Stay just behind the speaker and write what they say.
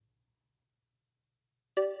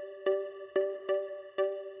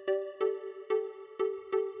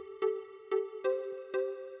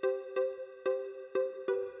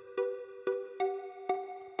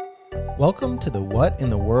Welcome to the What in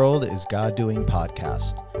the World is God Doing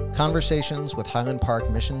podcast. Conversations with Highland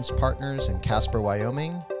Park Missions partners in Casper,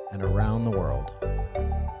 Wyoming, and around the world.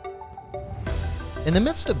 In the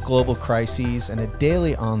midst of global crises and a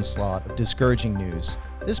daily onslaught of discouraging news,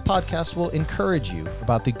 this podcast will encourage you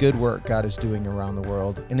about the good work God is doing around the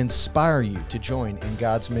world and inspire you to join in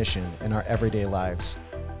God's mission in our everyday lives.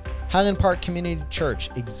 Highland Park Community Church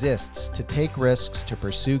exists to take risks to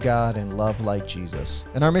pursue God and love like Jesus,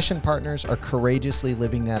 and our mission partners are courageously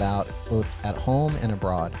living that out both at home and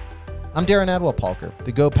abroad. I'm Darren Adwell-Palker,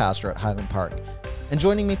 the Go Pastor at Highland Park, and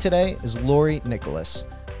joining me today is Lori Nicholas.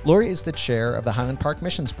 Lori is the chair of the Highland Park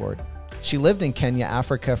Missions Board. She lived in Kenya,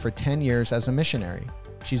 Africa for 10 years as a missionary.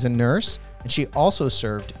 She's a nurse, and she also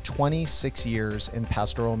served 26 years in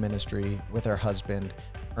pastoral ministry with her husband,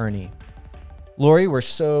 Ernie. Lori, we're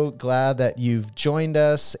so glad that you've joined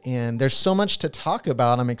us, and there's so much to talk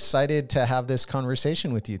about. I'm excited to have this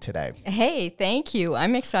conversation with you today. Hey, thank you.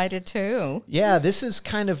 I'm excited too. Yeah, this is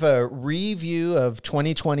kind of a review of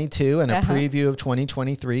 2022 and a preview of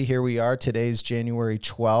 2023. Here we are. Today's January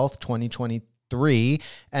 12th, 2023,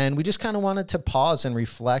 and we just kind of wanted to pause and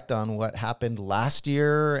reflect on what happened last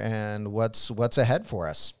year and what's ahead for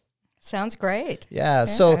us. Sounds great. Yeah.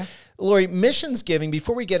 So, Lori, missions giving,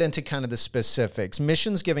 before we get into kind of the specifics,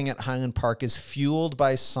 missions giving at Highland Park is fueled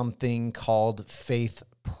by something called Faith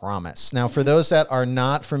Promise. Now, for those that are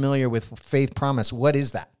not familiar with Faith Promise, what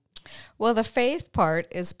is that? Well, the faith part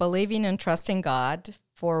is believing and trusting God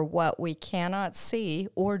for what we cannot see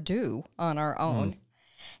or do on our own.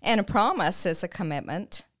 And a promise is a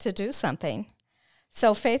commitment to do something.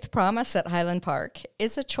 So Faith Promise at Highland Park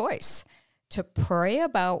is a choice to pray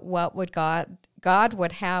about what would God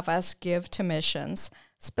would have us give to missions,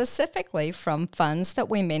 specifically from funds that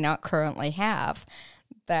we may not currently have.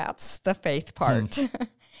 That's the faith part.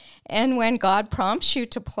 And when God prompts you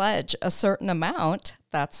to pledge a certain amount,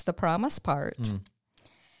 that's the promise part.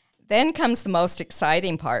 Then comes the most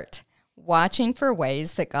exciting part, watching for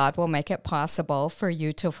ways that God will make it possible for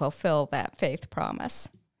you to fulfill that faith promise.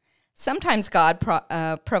 Sometimes God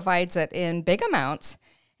provides it in big amounts,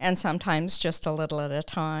 and sometimes just a little at a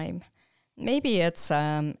time. Maybe it's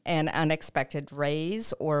an unexpected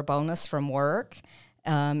raise or bonus from work,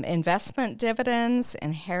 investment dividends,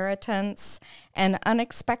 inheritance, an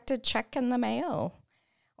unexpected check in the mail,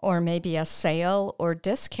 or maybe a sale or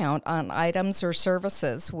discount on items or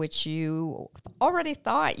services which you already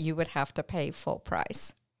thought you would have to pay full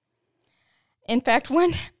price. In fact,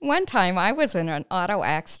 one time I was in an auto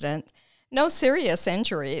accident. No serious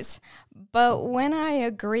injuries, but when I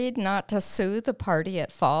agreed not to sue the party at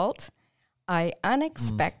fault, I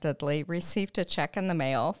unexpectedly received a check in the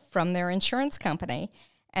mail from their insurance company,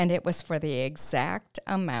 and it was for the exact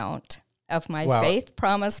amount of my faith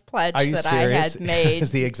promise pledge that I had made.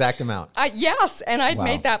 Is the exact amount? Yes, and I'd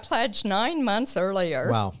made that pledge 9 months earlier.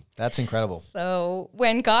 Wow, that's incredible. So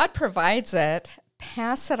when God provides it,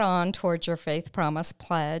 pass it on towards your faith promise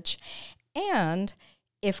pledge, and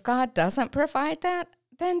if God doesn't provide that,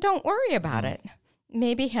 then don't worry about it.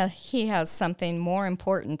 Maybe he has something more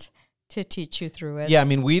important to teach you through it. Yeah, I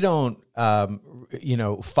mean, we don't,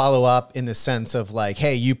 follow up in the sense of like,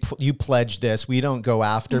 hey, you pledged this. We don't go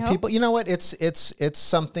after people. You know what? It's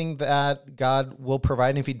something that God will provide.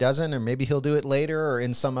 And if he doesn't, or maybe he'll do it later or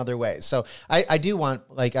in some other way. So I do want,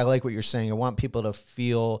 I like what you're saying. I want people to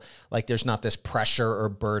feel like there's not this pressure or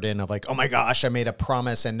burden of like, oh my gosh, I made a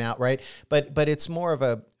promise and now, right? But it's more of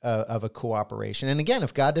a cooperation. And again,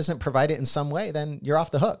 if God doesn't provide it in some way, then you're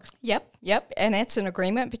off the hook. Yep. And it's an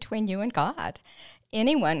agreement between you and God.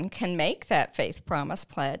 Anyone can make that faith promise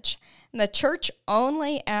pledge. The church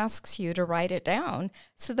only asks you to write it down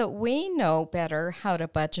so that we know better how to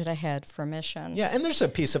budget ahead for missions. Yeah, and there's a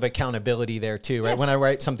piece of accountability there too, right? Yes. When I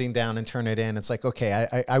write something down and turn it in, it's like,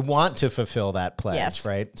 okay, I want to fulfill that pledge,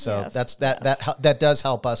 right? So that does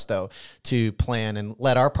help us though to plan and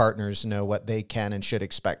let our partners know what they can and should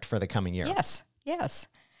expect for the coming year. Yes.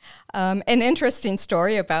 An interesting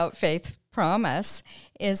story about Faith Promise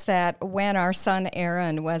is that when our son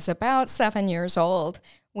Aaron was about 7 years old,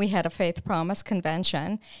 we had a Faith Promise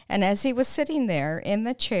convention, and as he was sitting there in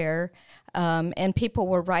the chair and people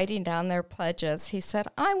were writing down their pledges, he said,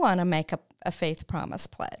 I want to make a Faith Promise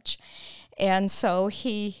pledge. And so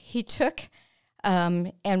he took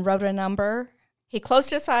and wrote a number. He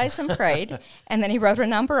closed his eyes and prayed, and then he wrote a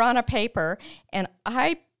number on a paper, and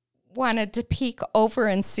I wanted to peek over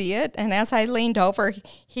and see it, and as I leaned over,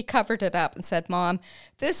 he covered it up and said, Mom,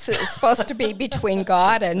 this is supposed to be between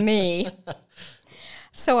God and me.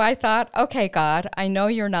 So I thought, okay, God, I know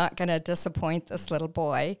you're not going to disappoint this little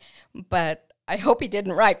boy, but I hope he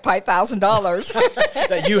didn't write $5,000.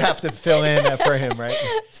 That you have to fill in for him, right?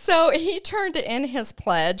 So he turned in his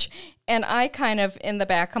pledge, and I kind of, in the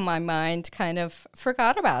back of my mind, kind of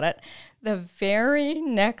forgot about it. The very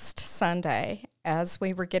next Sunday, as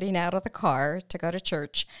we were getting out of the car to go to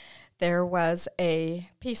church, there was a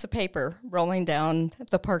piece of paper rolling down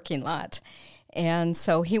the parking lot. And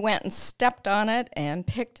so he went and stepped on it and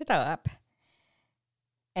picked it up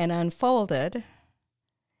and unfolded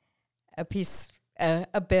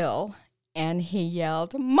a bill. And he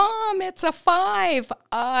yelled, "Mom, it's a 5.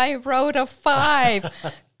 I wrote a 5.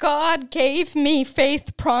 God gave me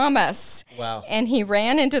faith promise." Wow. And he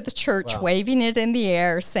ran into the church, waving it in the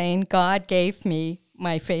air, saying, "God gave me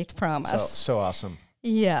my faith promise." So awesome.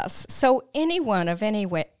 Yes. So anyone of any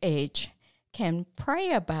age can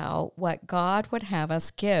pray about what God would have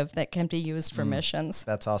us give that can be used for missions.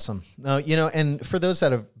 That's awesome. And for those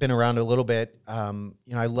that have been around a little bit,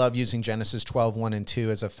 I love using Genesis 12, 1 and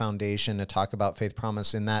 2 as a foundation to talk about faith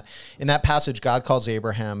promise. In that passage, God calls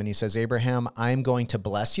Abraham and he says, "Abraham, I'm going to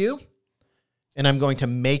bless you and I'm going to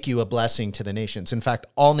make you a blessing to the nations. In fact,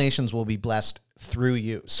 all nations will be blessed through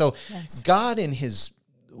you." So yes. God in his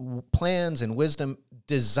plans and wisdom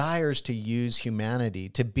desires to use humanity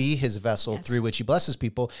to be his vessel through which he blesses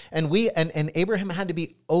people. And Abraham had to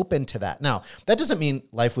be open to that. Now, that doesn't mean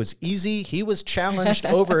life was easy. He was challenged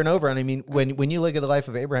over and over. And I mean, when you look at the life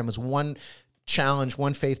of Abraham, it was one challenge,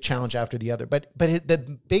 one faith challenge after the other. But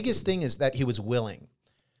the biggest thing is that he was willing.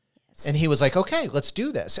 Yes. And he was like, okay, let's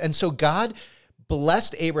do this. And so God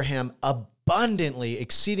blessed Abraham abundantly,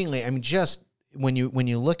 exceedingly. I mean, just when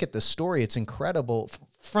you look at the story, it's incredible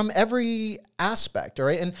from every aspect, all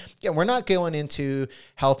right? And we're not going into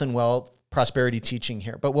health and wealth, prosperity teaching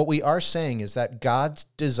here, but what we are saying is that God's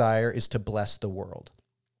desire is to bless the world.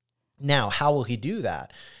 Now, how will he do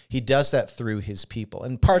that? He does that through his people.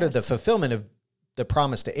 And part of the fulfillment of the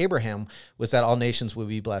promise to Abraham was that all nations would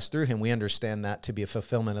be blessed through him. We understand that to be a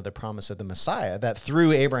fulfillment of the promise of the Messiah, that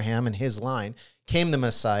through Abraham and his line came the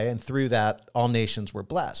Messiah, and through that all nations were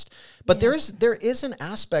blessed. But there is an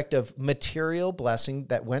aspect of material blessing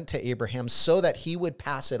that went to Abraham so that he would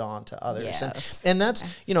pass it on to others. Yes. And that's,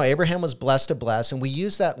 Abraham was blessed to bless, and we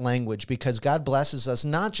use that language because God blesses us,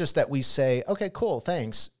 not just that we say, okay, cool,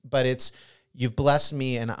 thanks, but it's, you've blessed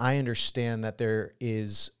me, and I understand that there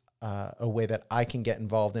is a way that I can get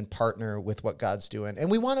involved and partner with what God's doing.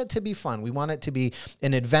 And we want it to be fun. We want it to be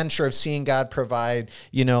an adventure of seeing God provide,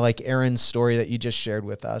 like Aaron's story that you just shared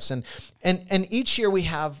with us. And each year we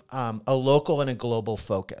have a local and a global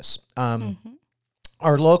focus.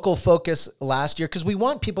 Our local focus last year, because we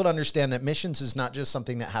want people to understand that missions is not just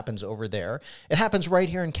something that happens over there. It happens right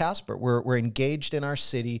here in Casper. We're engaged in our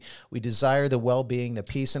city. We desire the well-being, the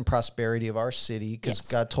peace and prosperity of our city because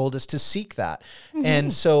God told us to seek that. Mm-hmm.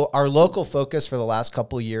 And so our local focus for the last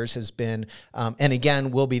couple of years has been, and again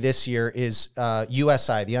will be this year, is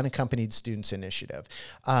USI, the Unaccompanied Students Initiative.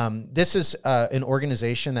 This is an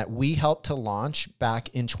organization that we helped to launch back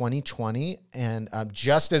in 2020. And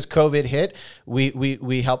just as COVID hit,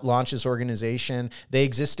 we helped launch this organization. They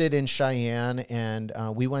existed in Cheyenne, and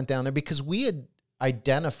we went down there because we had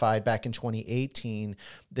identified back in 2018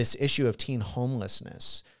 this issue of teen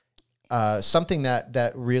homelessness. Something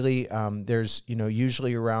that really, there's,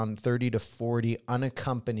 usually around 30 to 40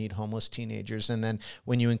 unaccompanied homeless teenagers. And then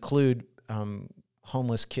when you include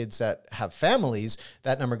homeless kids that have families,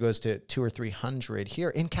 that number goes to 200 or 300 here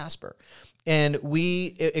in Casper. And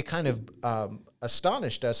it kind of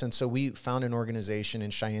astonished us. And so we found an organization in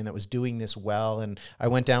Cheyenne that was doing this well. And I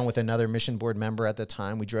went down with another mission board member at the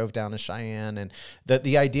time. We drove down to Cheyenne. And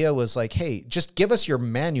the idea was like, hey, just give us your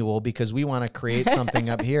manual because we want to create something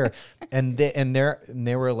up here. And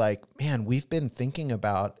they were like, man, we've been thinking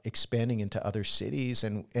about expanding into other cities.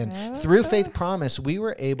 And through Faith Promise, we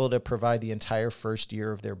were able to provide the entire first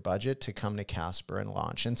year of their budget to come to Casper and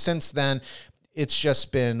launch. And since then, it's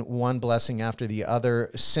just been one blessing after the other.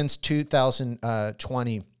 Since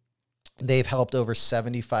 2020, they've helped over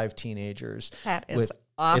 75 teenagers. That is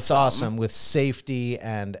awesome. It's awesome, with safety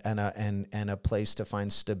and a place to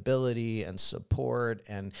find stability and support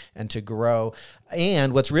and to grow.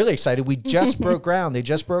 And what's really exciting, we just broke ground. They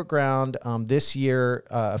just broke ground this year,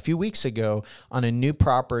 a few weeks ago, on a new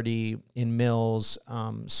property in Mills,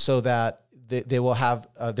 so that they will have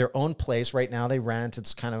their own place. Right now they rent.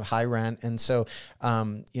 It's kind of high rent. And so,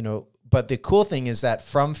 but the cool thing is that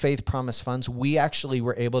from Faith Promise funds, we actually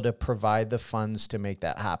were able to provide the funds to make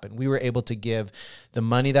that happen. We were able to give the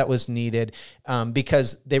money that was needed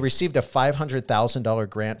because they received a $500,000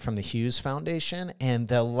 grant from the Hughes Foundation. And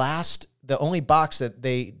the only box that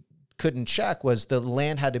they couldn't check was the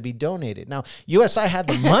land had to be donated. Now, USI had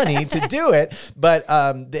the money to do it, but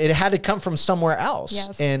it had to come from somewhere else.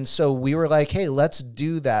 Yes. And so we were like, hey, let's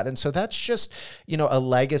do that. And so that's just, a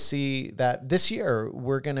legacy that this year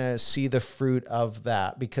we're going to see the fruit of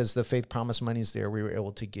that, because the Faith Promise money's there. We were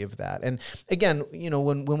able to give that. And again,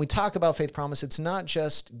 when we talk about Faith Promise, it's not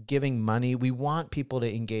just giving money. We want people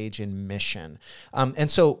to engage in mission. And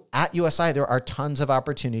so at USI, there are tons of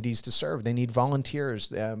opportunities to serve. They need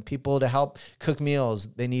volunteers, people to help cook meals.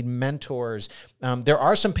 They need mentors. There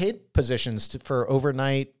are some paid positions for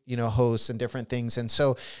overnight, hosts and different things. And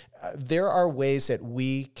so there are ways that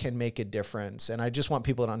we can make a difference. And I just want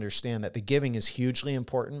people to understand that the giving is hugely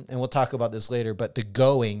important. And we'll talk about this later, but the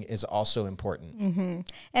going is also important. Mm-hmm.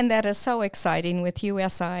 And that is so exciting with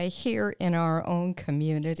USI here in our own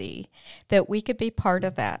community, that we could be part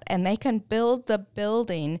of that. And they can build the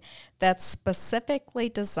building that's specifically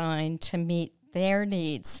designed to meet their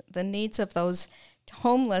needs, the needs of those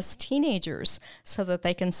homeless teenagers, so that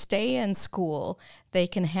they can stay in school, they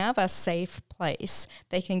can have a safe place,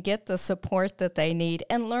 they can get the support that they need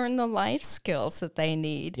and learn the life skills that they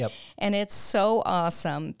need. Yep. And it's so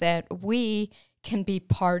awesome that we can be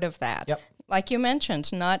part of that. Yep. Like you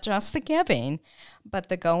mentioned, not just the giving, but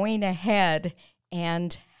the going ahead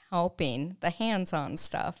and helping, the hands-on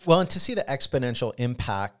stuff. Well, and to see the exponential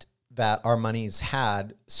impact that our money's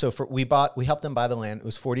had. So we helped them buy the land. It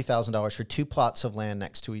was $40,000 for 2 plots of land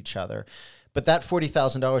next to each other. But that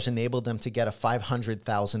 $40,000 enabled them to get a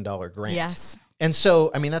 $500,000 grant. Yes. And so,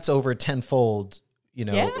 that's over tenfold,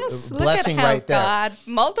 yes, blessing look at how right there. God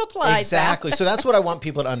multiplied exactly. that. So that's what I want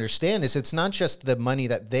people to understand, is it's not just the money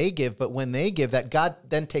that they give, but when they give, that God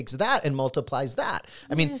then takes that and multiplies that.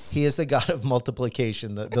 Yes. He is the God of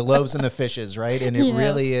multiplication, the loaves and the fishes, right? And it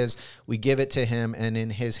really is, we give it to him, and in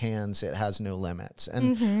his hands, it has no limits.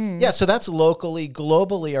 And so that's locally.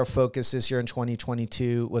 Globally, our focus this year in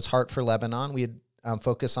 2022 was Heart for Lebanon. We had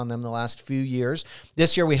focus on them the last few years.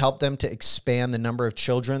 This year, we helped them to expand the number of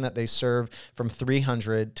children that they serve from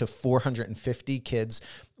 300 to 450 kids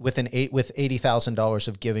with $80,000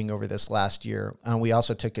 of giving over this last year. We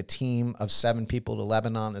also took a team of 7 people to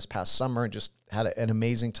Lebanon this past summer and just had an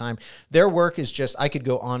amazing time. Their work is just, I could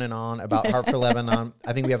go on and on about Heart for Lebanon.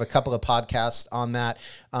 I think we have a couple of podcasts on that.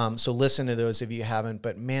 So listen to those if you haven't.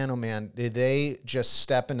 But man, oh man, did they just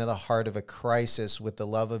step into the heart of a crisis with the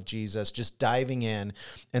love of Jesus, just diving in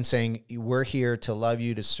and saying, we're here to love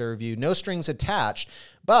you, to serve you, no strings attached.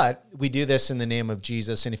 But we do this in the name of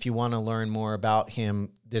Jesus. And if you want to learn more about him,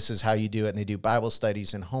 this is how you do it. And they do Bible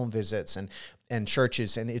studies and home visits and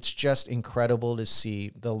churches. And it's just incredible to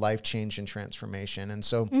see the life change and transformation. And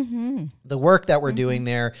so the work that we're doing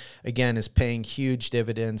there, again, is paying huge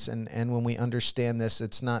dividends. And when we understand this,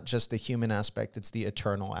 it's not just the human aspect, it's the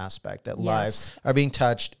eternal aspect, that lives are being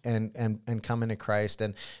touched and come into Christ.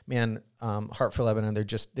 And man, Heart for Lebanon, they're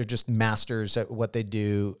just masters at what they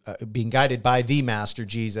do, being guided by the master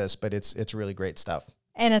Jesus, but it's really great stuff.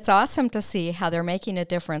 And it's awesome to see how they're making a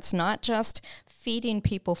difference, not just feeding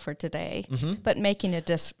people for today, but making a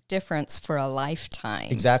difference for a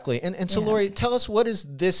lifetime. Exactly. And so, Lori, tell us, what is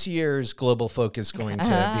this year's global focus going to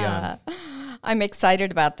be on? I'm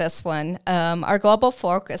excited about this one. Our global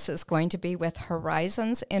focus is going to be with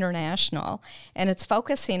Horizons International, and it's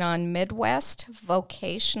focusing on Midwest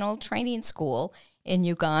Vocational Training School in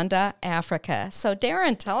Uganda, Africa. So,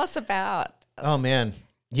 Darren, tell us about this. Oh, man.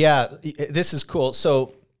 Yeah, this is cool.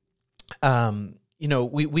 So,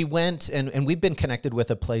 we went and we've been connected with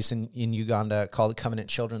a place in Uganda called Covenant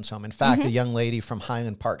Children's Home. In fact, a young lady from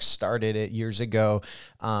Highland Park started it years ago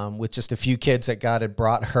with just a few kids that God had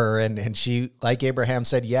brought her. And she, like Abraham,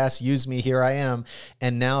 said, yes, use me, here I am.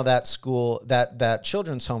 And now that school, that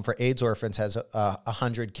children's home for AIDS orphans has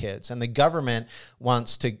 100 kids. And the government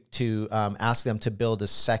wants to ask them to build a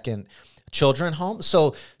second children home.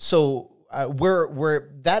 So we're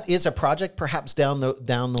that is a project perhaps down the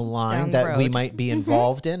line that we might be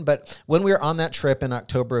involved in. But when we were on that trip in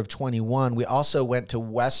October of 21, we also went to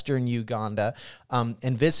Western Uganda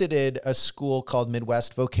and visited a school called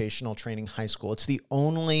Midwest Vocational Training High School. It's the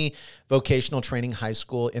only vocational training high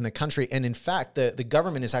school in the country. And in fact, the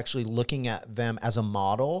government is actually looking at them as a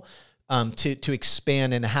model to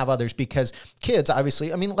expand and have others, because kids, obviously,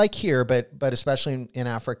 like here, but especially in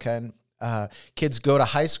Africa, and kids go to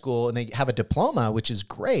high school and they have a diploma, which is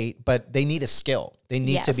great, but they need a skill. They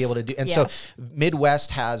need to be able to do. And so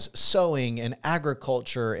Midwest has sewing and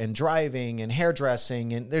agriculture and driving and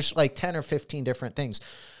hairdressing, and there's like 10 or 15 different things.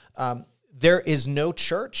 There is no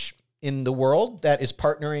church in the world that is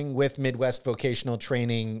partnering with Midwest Vocational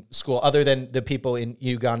Training School, other than the people in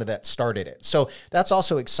Uganda that started it. So that's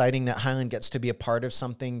also exciting that Highland gets to be a part of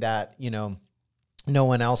something that, no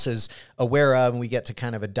one else is aware of, and we get to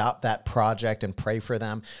kind of adopt that project and pray for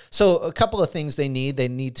them. So a couple of things they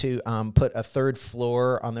need to put a third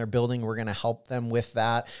floor on their building. We're going to help them with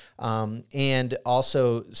that. And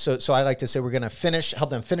also, so I like to say we're going to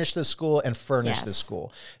help them finish the school and furnish the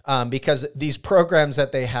school. Because these programs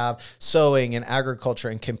that they have, sewing and agriculture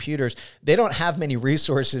and computers, they don't have many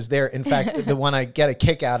resources there. In fact, the one I get a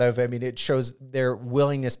kick out of, it shows their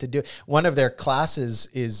willingness to do. One of their classes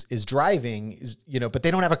is driving, but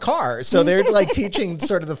they don't have a car. So they're like teaching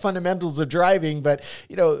sort of the fundamentals of driving, but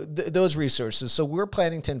those resources. So we're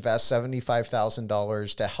planning to invest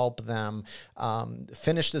 $75,000 to help them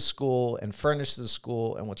finish the school and furnish the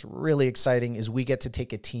school. And what's really exciting is we get to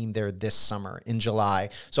take a team there this summer in July.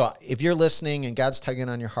 So if you're listening and God's tugging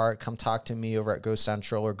on your heart, come talk to me over at Go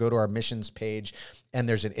Central or go to our missions page. And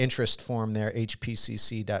there's an interest form there,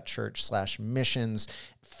 hpcc.church/missions.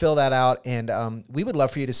 Fill that out, and we would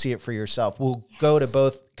love for you to see it for yourself. We'll go to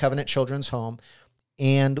both Covenant Children's Home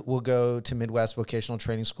and we'll go to Midwest Vocational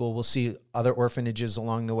Training School. We'll see other orphanages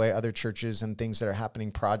along the way, other churches and things that are happening,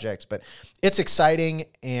 projects. But it's exciting,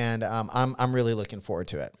 and I'm really looking forward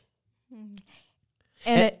to it.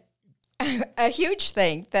 And a huge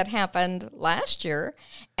thing that happened last year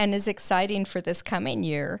and is exciting for this coming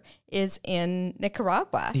year is in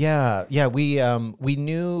Nicaragua. Yeah. We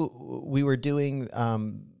knew we were doing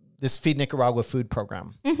this Feed Nicaragua food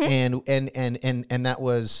program, and that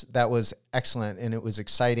was excellent, and it was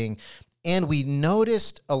exciting. And we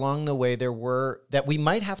noticed along the way that we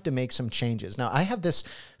might have to make some changes. Now, I have this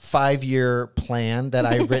 5-year plan that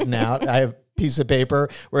I've written out. I have piece of paper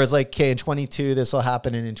where it's like, okay, in 22, this will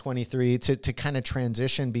happen, and in 23 to kind of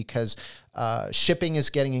transition because shipping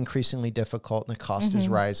is getting increasingly difficult and the cost is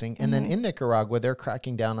rising. And then in Nicaragua, they're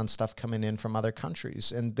cracking down on stuff coming in from other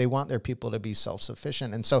countries, and they want their people to be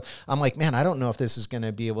self-sufficient. And so I'm like, man, I don't know if this is going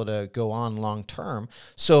to be able to go on long term.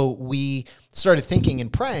 So we started thinking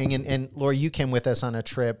and praying, and Laura, you came with us on a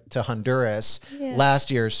trip to Honduras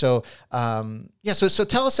last year. So so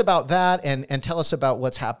tell us about that, and tell us about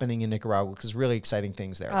what's happening in Nicaragua, because really exciting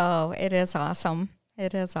things there. Oh, it is awesome.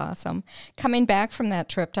 It is awesome. Coming back from that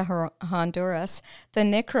trip to Honduras, the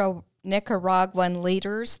Nicaraguan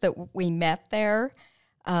leaders that we met there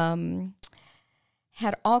had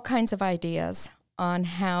all kinds of ideas on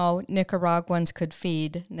how Nicaraguans could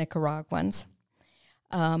feed Nicaraguans.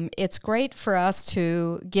 It's great for us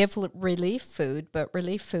to give relief food, but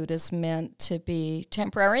relief food is meant to be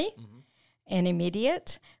temporary and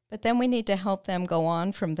immediate. But then we need to help them go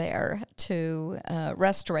on from there to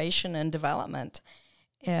restoration and development.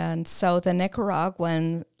 And so the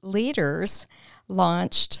Nicaraguan leaders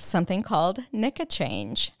launched something called Nica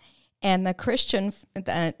Change. And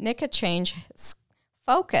the Nica Change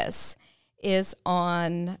focus is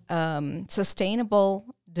on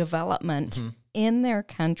sustainable development in their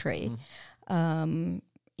country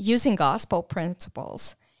using gospel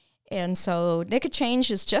principles. And so Nica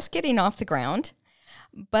Change is just getting off the ground,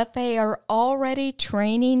 but they are already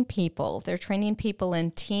training people. They're training people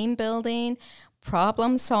in team building,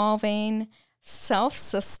 problem solving,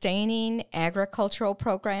 self-sustaining agricultural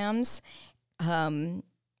programs,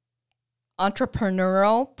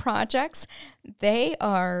 entrepreneurial projects. They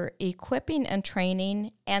are equipping and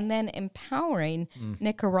training and then empowering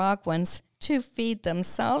Nicaraguans to feed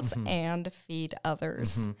themselves and feed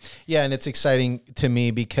others. Yeah, and it's exciting to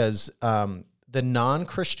me because the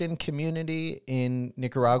non-Christian community in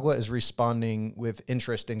Nicaragua is responding with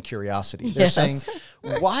interest and curiosity. They're saying,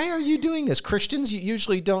 why are you doing this? Christians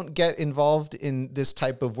usually don't get involved in this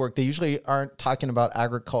type of work. They usually aren't talking about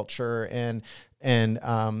agriculture and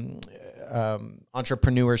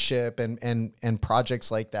entrepreneurship and projects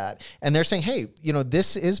like that. And they're saying, hey,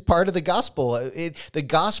 this is part of the gospel. The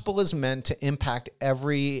gospel is meant to impact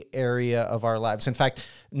every area of our lives. In fact,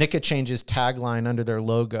 Nica Change's tagline under their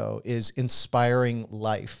logo is inspiring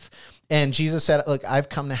life. And Jesus said, look, I've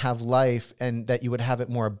come to have life and that you would have it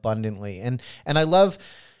more abundantly. And I love,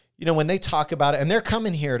 when they talk about it, and they're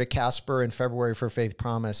coming here to Casper in February for Faith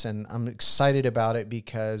Promise, and I'm excited about it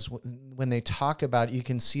because when they talk about it, you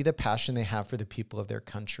can see the passion they have for the people of their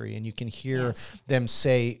country, and you can hear them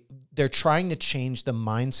say they're trying to change the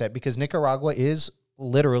mindset because Nicaragua is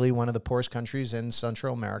literally one of the poorest countries in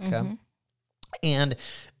Central America. And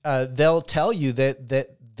they'll tell you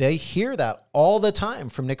that they hear that all the time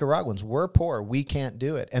from Nicaraguans. We're poor. We can't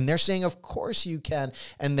do it. And they're saying, of course you can.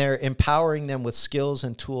 And they're empowering them with skills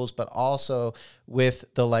and tools, but also with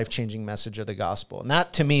the life-changing message of the gospel. And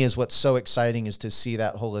that, to me, is what's so exciting, is to see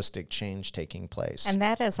that holistic change taking place. And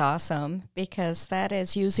that is awesome, because that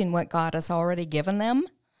is using what God has already given them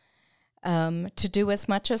to do as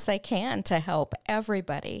much as they can to help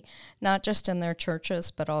everybody, not just in their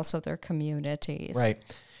churches, but also their communities. Right.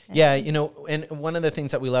 Yeah, and one of the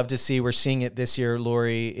things that we love to see, we're seeing it this year,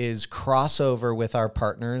 Lori, is crossover with our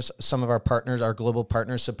partners. Some of our partners, our global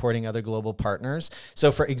partners, supporting other global partners.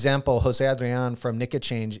 So, for example, Jose Adrian from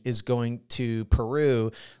Nicachange is going to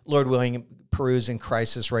Peru. Lord willing, Peru's in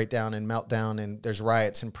crisis right now and meltdown, and there's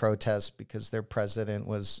riots and protests because their president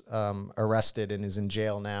was arrested and is in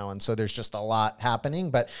jail now. And so there's just a lot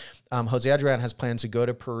happening. But Jose Adrian has plans to go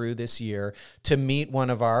to Peru this year to meet one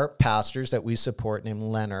of our pastors that we support named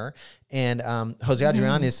Leonard. And Jose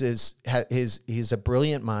Adrian he's a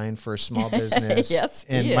brilliant mind for small business Yes,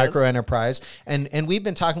 and micro enterprise. And we've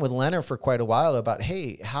been talking with Leonard for quite a while about,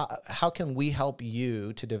 hey, how can we help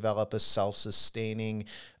you to develop a self-sustaining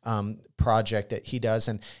project that he does,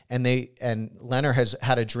 and Leonard has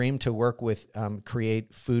had a dream to work with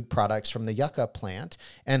create food products from the yucca plant,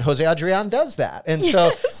 and Jose Adrian does that. And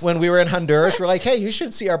so when we were in Honduras, we're like, hey, you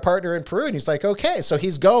should see our partner in Peru, and he's like, okay. So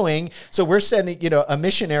he's going. So we're sending a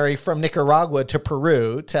missionary from Nicaragua to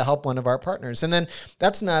Peru to help one of our partners. And then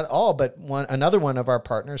that's not all, but another one of our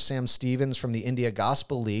partners, Sam Stevens from the India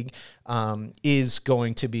Gospel League, is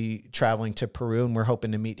going to be traveling to Peru, and we're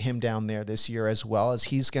hoping to meet him down there this year, as well as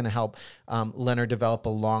he's going to help Leonard develop a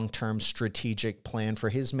long-term strategic plan for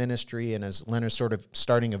his ministry. And as Leonard's sort of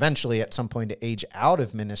starting eventually at some point to age out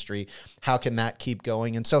of ministry, how can that keep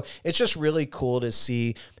going? And so it's just really cool to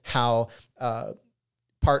see how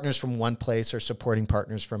partners from one place are supporting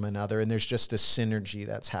partners from another. And there's just a synergy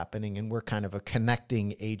that's happening, and we're kind of a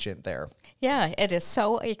connecting agent there. Yeah, it is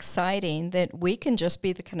so exciting that we can just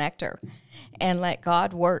be the connector and let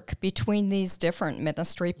God work between these different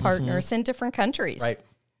ministry partners in different countries. Right.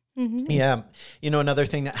 Mm-hmm. Yeah. Another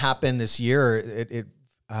thing that happened this year,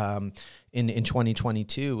 in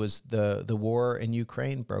 2022 was the war in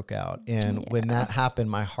Ukraine broke out. And when that happened,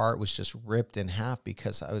 my heart was just ripped in half,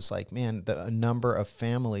 because I was like, man, the number of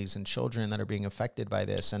families and children that are being affected by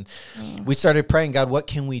this. And we started praying, God, what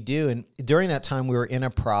can we do? And during that time, we were in a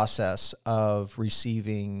process of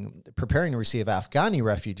preparing to receive Afghani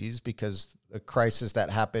refugees, because the crisis that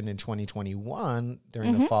happened in 2021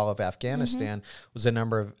 during the fall of Afghanistan was a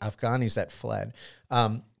number of Afghanis that fled.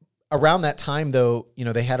 Around that time, though,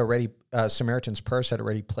 they had already, Samaritan's Purse had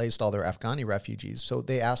already placed all their Afghani refugees. So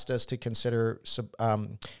they asked us to consider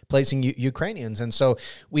placing Ukrainians. And so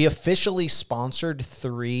we officially sponsored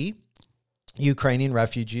 3 Ukrainian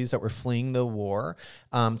refugees that were fleeing the war.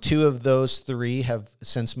 2 of those 3 have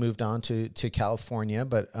since moved on to California,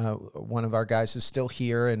 but one of our guys is still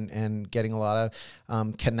here and getting a lot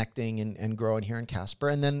of connecting and growing here in Casper.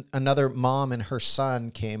 And then another mom and her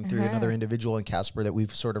son came through, another individual in Casper that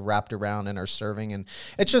we've sort of wrapped around and are serving. And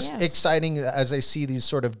it's just exciting as I see these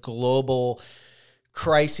sort of global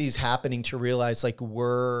crises happening to realize, like,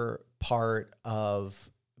 we're part of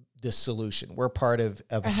the solution. We're part of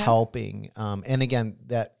helping. And again,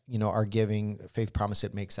 that, our giving, Faith Promise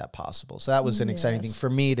It makes that possible. So that was an exciting thing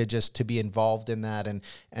for me to be involved in that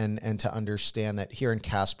and to understand that here in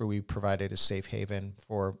Casper, we provided a safe haven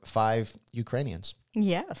for 5 Ukrainians.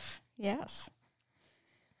 Yes.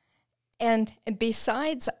 And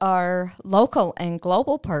besides our local and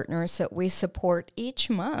global partners that we support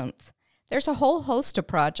each month, there's a whole host of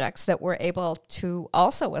projects that we're able to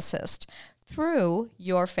also assist through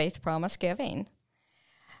your Faith Promise Giving.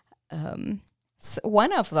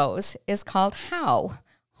 One of those is called HOW,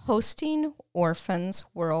 Hosting Orphans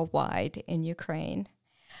Worldwide in Ukraine.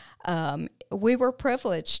 We were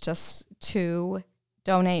privileged to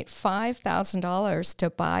donate $5,000 to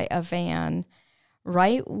buy a van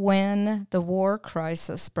right when the war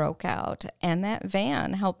crisis broke out. And that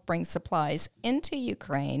van helped bring supplies into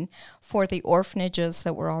Ukraine for the orphanages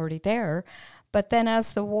that were already there. But then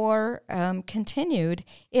as the war continued,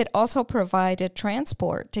 it also provided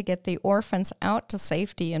transport to get the orphans out to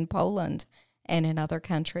safety in Poland and in other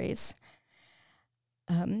countries.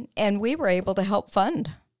 And we were able to help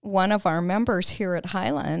fund one of our members here at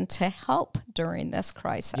Highland to help during this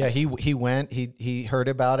crisis. Yeah, he went, he heard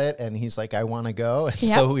about it, and he's like, I want to go. And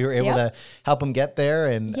so we were able to help him get there,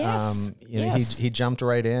 and he jumped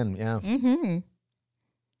right in. Yeah. Mm-hmm.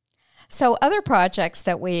 So other projects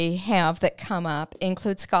that we have that come up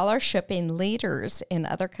include scholarshiping leaders in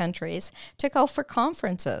other countries to go for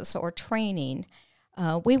conferences or training.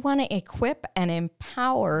 We want to equip and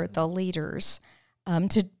empower the leaders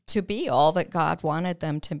to be all that God wanted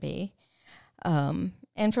them to be.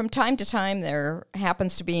 And from time to time, there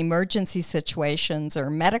happens to be emergency situations or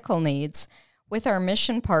medical needs with our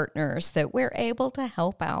mission partners that we're able to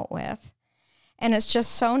help out with. And it's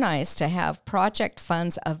just so nice to have project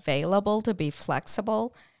funds available to be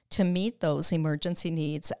flexible to meet those emergency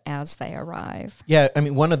needs as they arrive. Yeah, I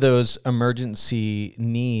mean, one of those emergency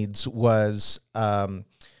needs was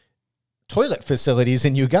toilet facilities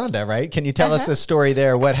in Uganda, right? Can you tell us the story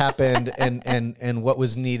there? What happened and what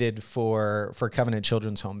was needed for Covenant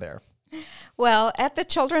Children's Home there? Well, at the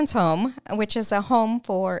Children's Home, which is a home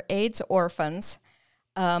for AIDS orphans,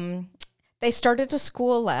 they started a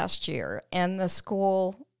school last year, and the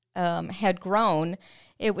school had grown.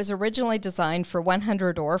 It was originally designed for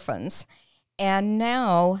 100 orphans, and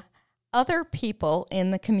now other people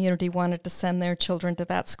in the community wanted to send their children to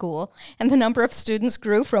that school, and the number of students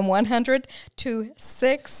grew from 100 to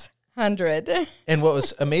 600. And what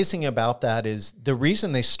was amazing about that is the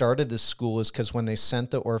reason they started this school is because when they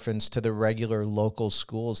sent the orphans to the regular local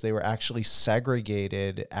schools, they were actually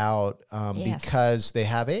segregated out Yes. because they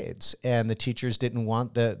have AIDS, and the teachers didn't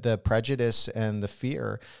want the prejudice and the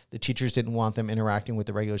fear. The teachers didn't want them interacting with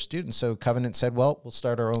the regular students. So Covenant said, well, we'll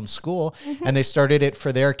start our own school. And they started it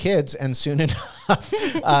for their kids. And soon enough,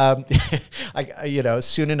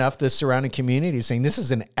 soon enough, the surrounding community is saying this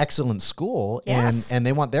is an excellent school, Yes. and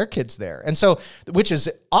they want their kids there. And so, which is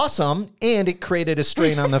awesome. And it created a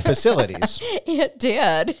strain on the facilities. It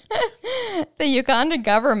did. The Ugandan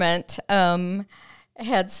government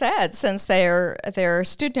had said, since their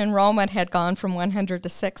student enrollment had gone from 100 to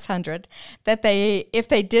 600, that if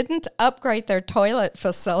they didn't upgrade their toilet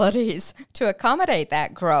facilities to accommodate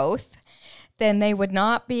that growth, then they would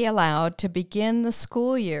not be allowed to begin the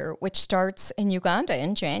school year, which starts in Uganda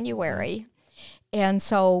in January. And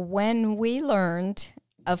so when we learned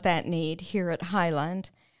of that need here at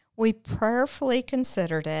Highland, we prayerfully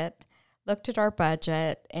considered it, looked at our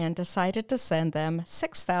budget, and decided to send them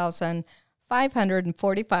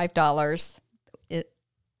 $6,545,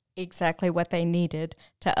 exactly what they needed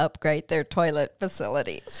to upgrade their toilet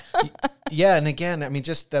facilities. Yeah, and again, I mean,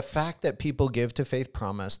 just the fact that people give to Faith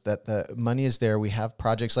Promise, that the money is there. We have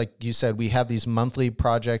projects, like you said, we have these monthly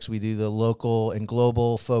projects. We do the local and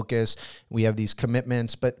global focus. We have these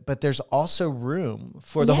commitments, but there's also room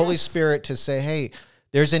for the Holy Yes. Spirit to say, hey,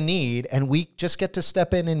 there's a need, and we just get to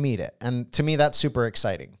step in and meet it. And to me, that's super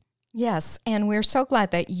exciting. Yes, and we're so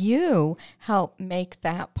glad that you help make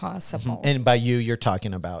that possible. And by you're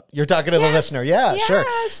talking to the listener. Yeah, sure.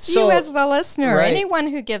 Yes, you as the listener, right. anyone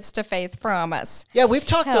who gives to Faith Promise Yeah, we've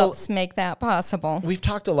talked helps make that possible. We've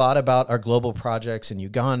talked a lot about our global projects in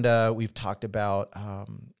Uganda. We've talked about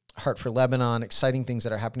Heart for Lebanon, exciting things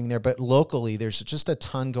that are happening there. But locally, there's just a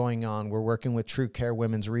ton going on. We're working with True Care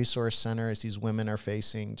Women's Resource Center as these women are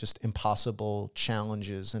facing just impossible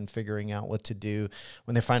challenges and figuring out what to do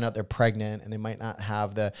when they find out they're pregnant and they might not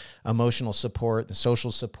have the emotional support, the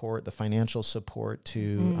social support, the financial support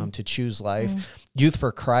to choose life. Youth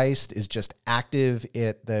for Christ is just active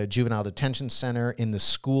at the Juvenile Detention Center, in the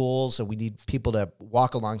schools. So we need people to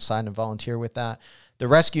walk alongside and volunteer with that. The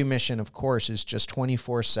rescue mission, of course, is just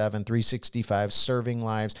 24/7, 365, serving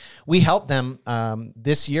lives. We help them.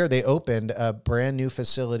 This year, they opened a brand new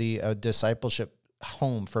facility, a discipleship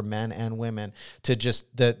home for men and women. To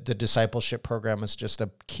just the discipleship program is just a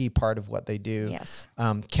key part of what they do. Yes.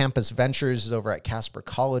 Campus Ventures is over at Casper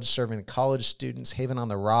College, serving the college students. Haven on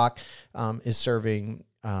the Rock is serving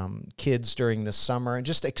kids during the summer, and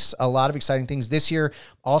just a lot of exciting things. This year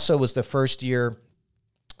also was the first year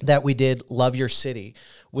that we did Love Your City,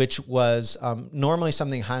 which was normally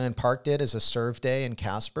something Highland Park did as a serve day in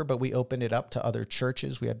Casper, but we opened it up to other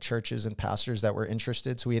churches. We had churches and pastors that were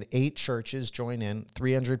interested. So we had 8 churches join in,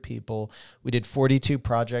 300 people. We did 42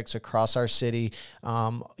 projects across our city,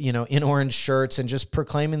 in orange shirts, and just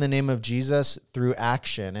proclaiming the name of Jesus through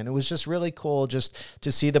action. And it was just really cool just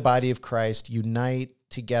to see the body of Christ unite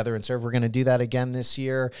together and serve. We're going to do that again this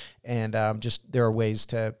year. And just there are ways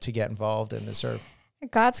to get involved and to serve.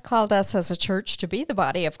 God's called us as a church to be the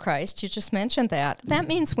body of Christ. You just mentioned that. That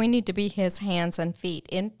means we need to be his hands and feet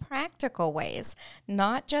in practical ways,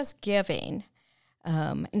 not just giving,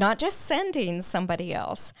 not just sending somebody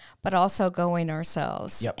else, but also going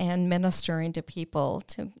ourselves and ministering to people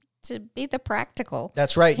to be the practical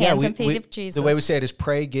That's right. hands and feet of Jesus. The way we say it is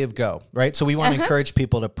pray, give, go, right? So we want to encourage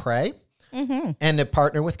people to pray. And to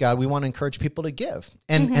partner with God. We want to encourage people to give.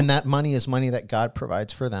 And that money is money that God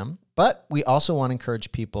provides for them. but we also want to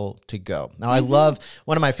encourage people to go. Now, I love,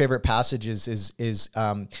 one of my favorite passages is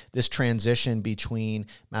this transition between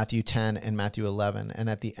Matthew 10 and Matthew 11. And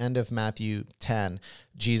at the end of Matthew 10,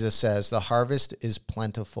 Jesus says, the harvest is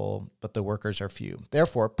plentiful, but the workers are few.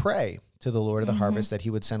 Therefore, pray to the Lord of the harvest that he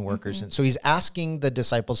would send workers in. So he's asking the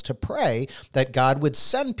disciples to pray that God would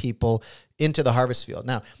send people into the harvest field.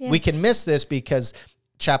 Now, we can miss this because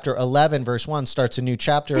chapter 11, verse 1 starts a new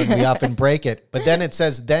chapter and we often break it. But then it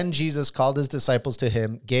says, then Jesus called his disciples to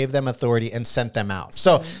him, gave them authority, and sent them out.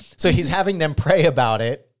 So he's having them pray about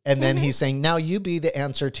it. And then he's saying, now you be the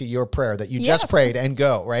answer to your prayer that you just prayed, and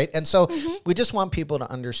go, right? And so we just want people to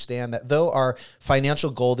understand that though our financial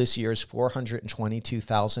goal this year is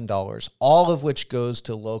 $422,000, all of which goes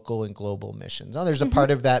to local and global missions. Now, there's a part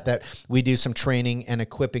of that we do some training and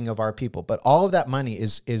equipping of our people, but all of that money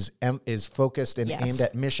is focused and aimed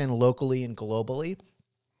at mission locally and globally.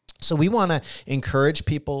 So we want to encourage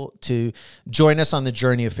people to join us on the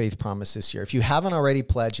journey of Faith Promise this year. If you haven't already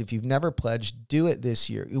pledged, if you've never pledged, do it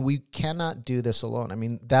this year. We cannot do this alone. I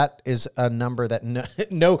mean, that is a number that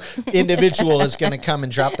no individual is going to come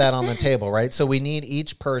and drop that on the table, right? So we need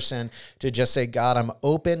each person to just say, God, I'm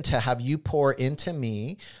open to have you pour into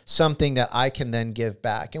me something that I can then give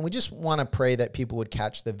back. And we just want to pray that people would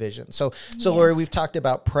catch the vision. So Lori, we've talked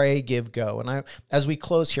about pray, give, go. And as we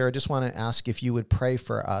close here, I just want to ask if you would pray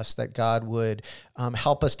for us, that God would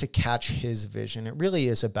help us to catch his vision. It really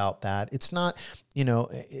is about that. It's not,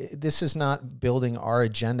 this is not building our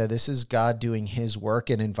agenda. This is God doing his work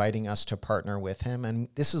and inviting us to partner with him. And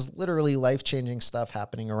this is literally life-changing stuff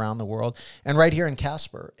happening around the world and right here in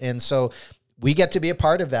Casper. And so we get to be a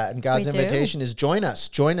part of that. And God's invitation is join us,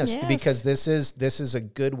 because this is a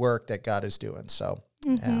good work that God is doing. So,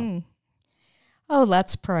 Oh,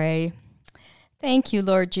 let's pray. Thank you,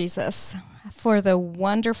 Lord Jesus, for the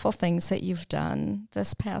wonderful things that you've done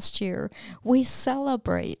this past year. We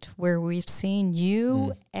celebrate where we've seen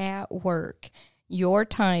you at work, your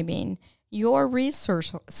timing, your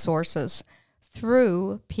resources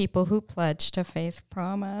through people who pledge to Faith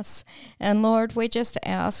Promise. And Lord, we just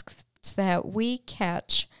ask that we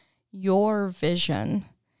catch your vision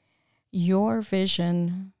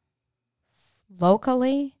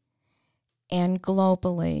locally and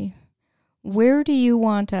globally. Where do you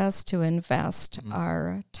want us to invest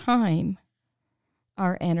our time,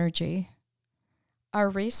 our energy, our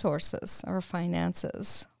resources, our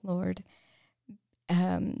finances, Lord?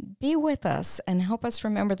 Be with us and help us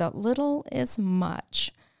remember that little is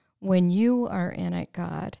much when you are in it,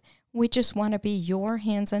 God. We just want to be your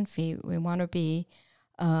hands and feet. We want to be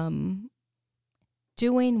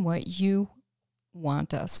doing what you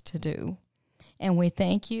want us to do. And we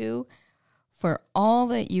thank you for all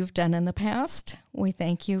that you've done in the past. We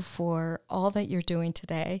thank you for all that you're doing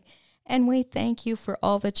today. And we thank you for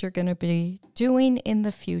all that you're going to be doing in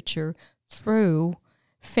the future through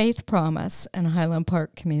Faith Promise and Highland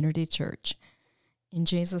Park Community Church. In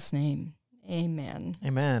Jesus' name, amen.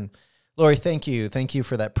 Amen. Lori, thank you. Thank you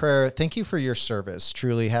for that prayer. Thank you for your service.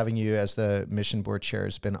 Truly, having you as the mission board chair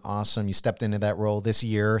has been awesome. You stepped into that role this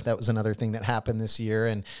year. That was another thing that happened this year.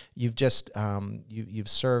 And you've just, you've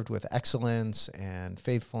served with excellence and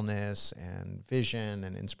faithfulness and vision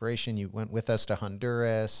and inspiration. You went with us to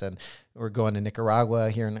Honduras, and we're going to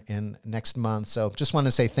Nicaragua here in next month. So just want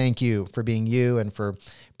to say thank you for being you and for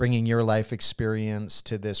bringing your life experience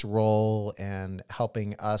to this role and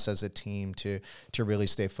helping us as a team to really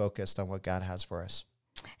stay focused on what God has for us.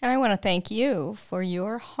 And I want to thank you for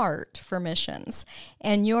your heart for missions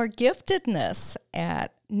and your giftedness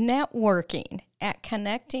at networking, at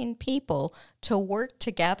connecting people to work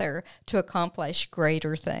together to accomplish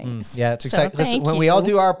greater things. Yeah, it's exciting. Listen, when we all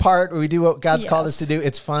do our part, we do what God's called us to do,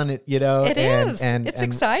 it's fun, It is. It's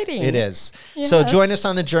exciting. It is. Yes. So join us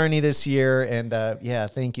on the journey this year. And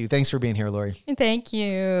thank you. Thanks for being here, Lori. Thank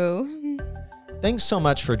you. Thanks so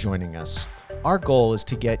much for joining us. Our goal is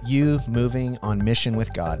to get you moving on mission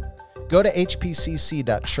with God. Go to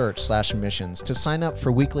hpcc.church/missions to sign up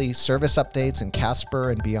for weekly service updates in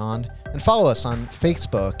Casper and beyond, and follow us on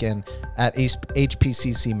Facebook and at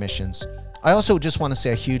HPCC Missions. I also just want to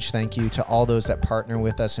say a huge thank you to all those that partner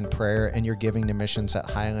with us in prayer and your giving to missions at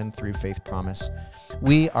Highland through Faith Promise.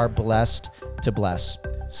 We are blessed to bless.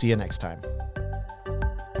 See you next time.